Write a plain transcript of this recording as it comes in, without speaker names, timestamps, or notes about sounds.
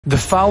The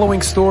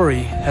following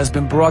story has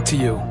been brought to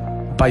you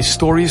by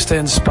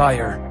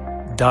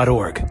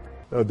StoriesToInspire.org.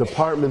 A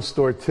department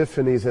store,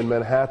 Tiffany's in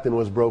Manhattan,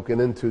 was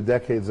broken into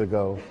decades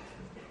ago.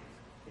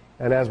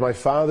 And as my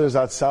father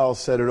Zatzal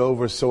said it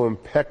over so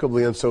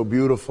impeccably and so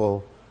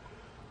beautiful,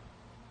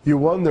 you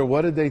wonder,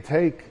 what did they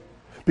take?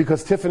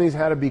 Because Tiffany's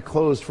had to be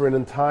closed for an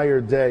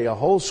entire day, a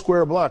whole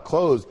square block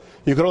closed.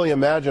 You can only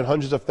imagine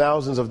hundreds of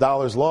thousands of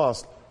dollars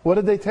lost. What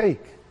did they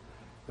take?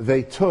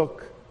 They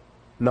took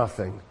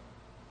nothing.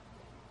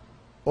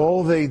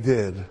 All they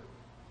did,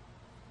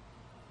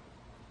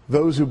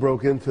 those who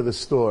broke into the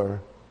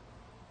store,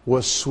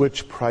 was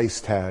switch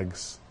price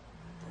tags.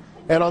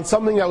 And on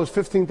something that was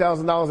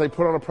 $15,000, they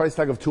put on a price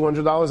tag of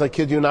 $200, I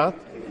kid you not.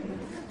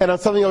 And on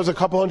something that was a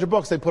couple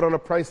 $100, they put on a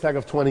price tag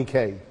of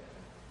 $20K.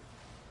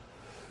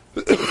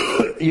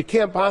 You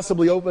can't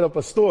possibly open up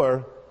a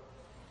store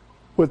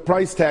with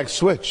price tags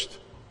switched.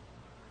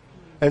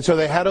 And so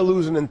they had to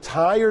lose an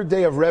entire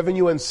day of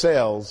revenue and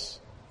sales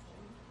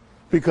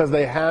because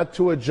they had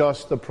to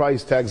adjust the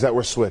price tags that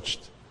were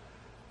switched.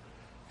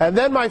 And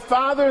then my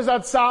father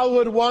Zatzal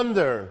would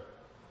wonder,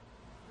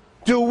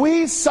 do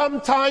we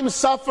sometimes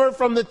suffer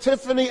from the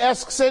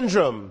Tiffany-esque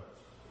syndrome?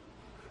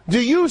 Do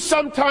you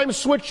sometimes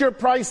switch your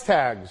price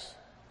tags?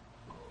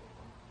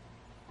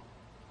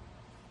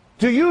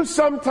 Do you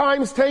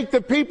sometimes take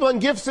the people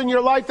and gifts in your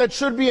life that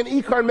should be an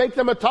ikar and make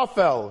them a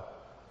tafel?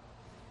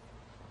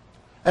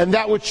 And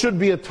that which should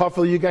be a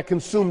tafel you get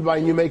consumed by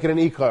and you make it an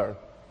ikar?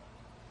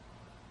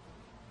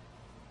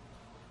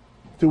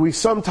 Do we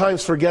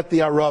sometimes forget the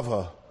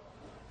arava,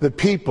 the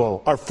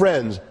people, our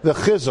friends, the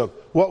chizuk,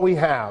 what we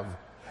have,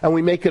 and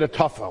we make it a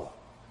tafel?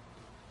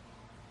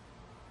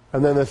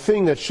 And then the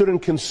thing that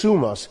shouldn't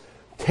consume us,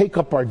 take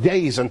up our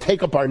days and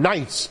take up our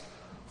nights.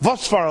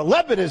 Was for a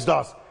Leben is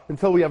das,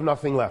 until we have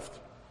nothing left.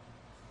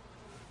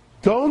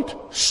 Don't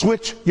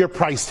switch your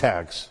price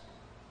tags.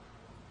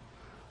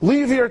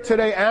 Leave here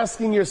today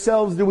asking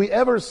yourselves, do we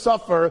ever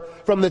suffer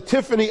from the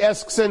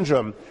Tiffany-esque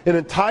syndrome? An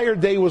entire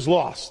day was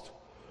lost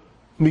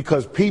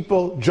because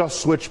people just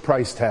switch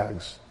price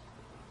tags.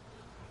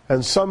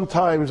 And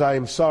sometimes, I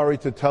am sorry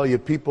to tell you,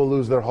 people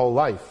lose their whole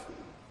life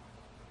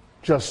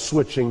just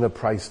switching the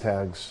price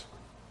tags.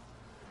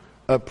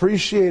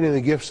 Appreciating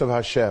the gifts of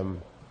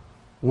Hashem,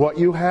 what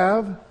you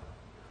have,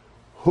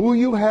 who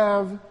you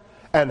have,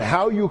 and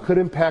how you could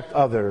impact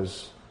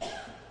others,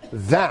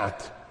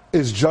 that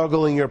is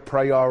juggling your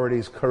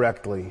priorities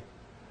correctly.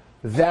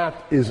 That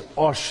is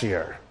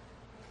oshir.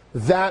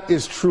 That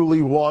is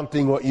truly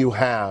wanting what you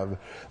have.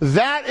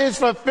 That is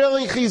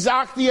fulfilling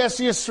Chizakti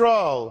Es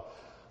Yisrael.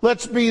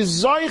 Let's be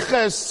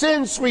zoiches,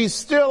 since we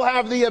still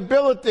have the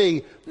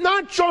ability,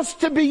 not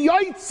just to be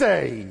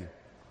yotzei,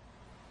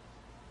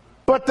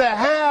 but to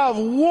have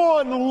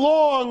one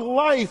long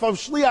life of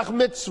shliach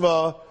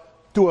mitzvah,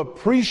 to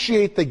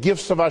appreciate the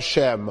gifts of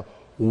Hashem,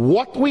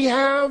 what we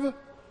have,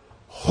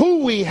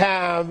 who we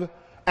have,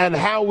 and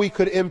how we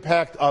could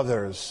impact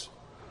others.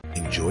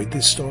 Enjoyed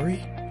this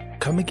story?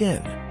 Come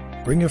again.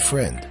 Bring a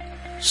friend.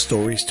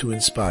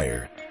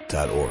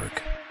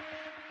 StoriesToInspire.org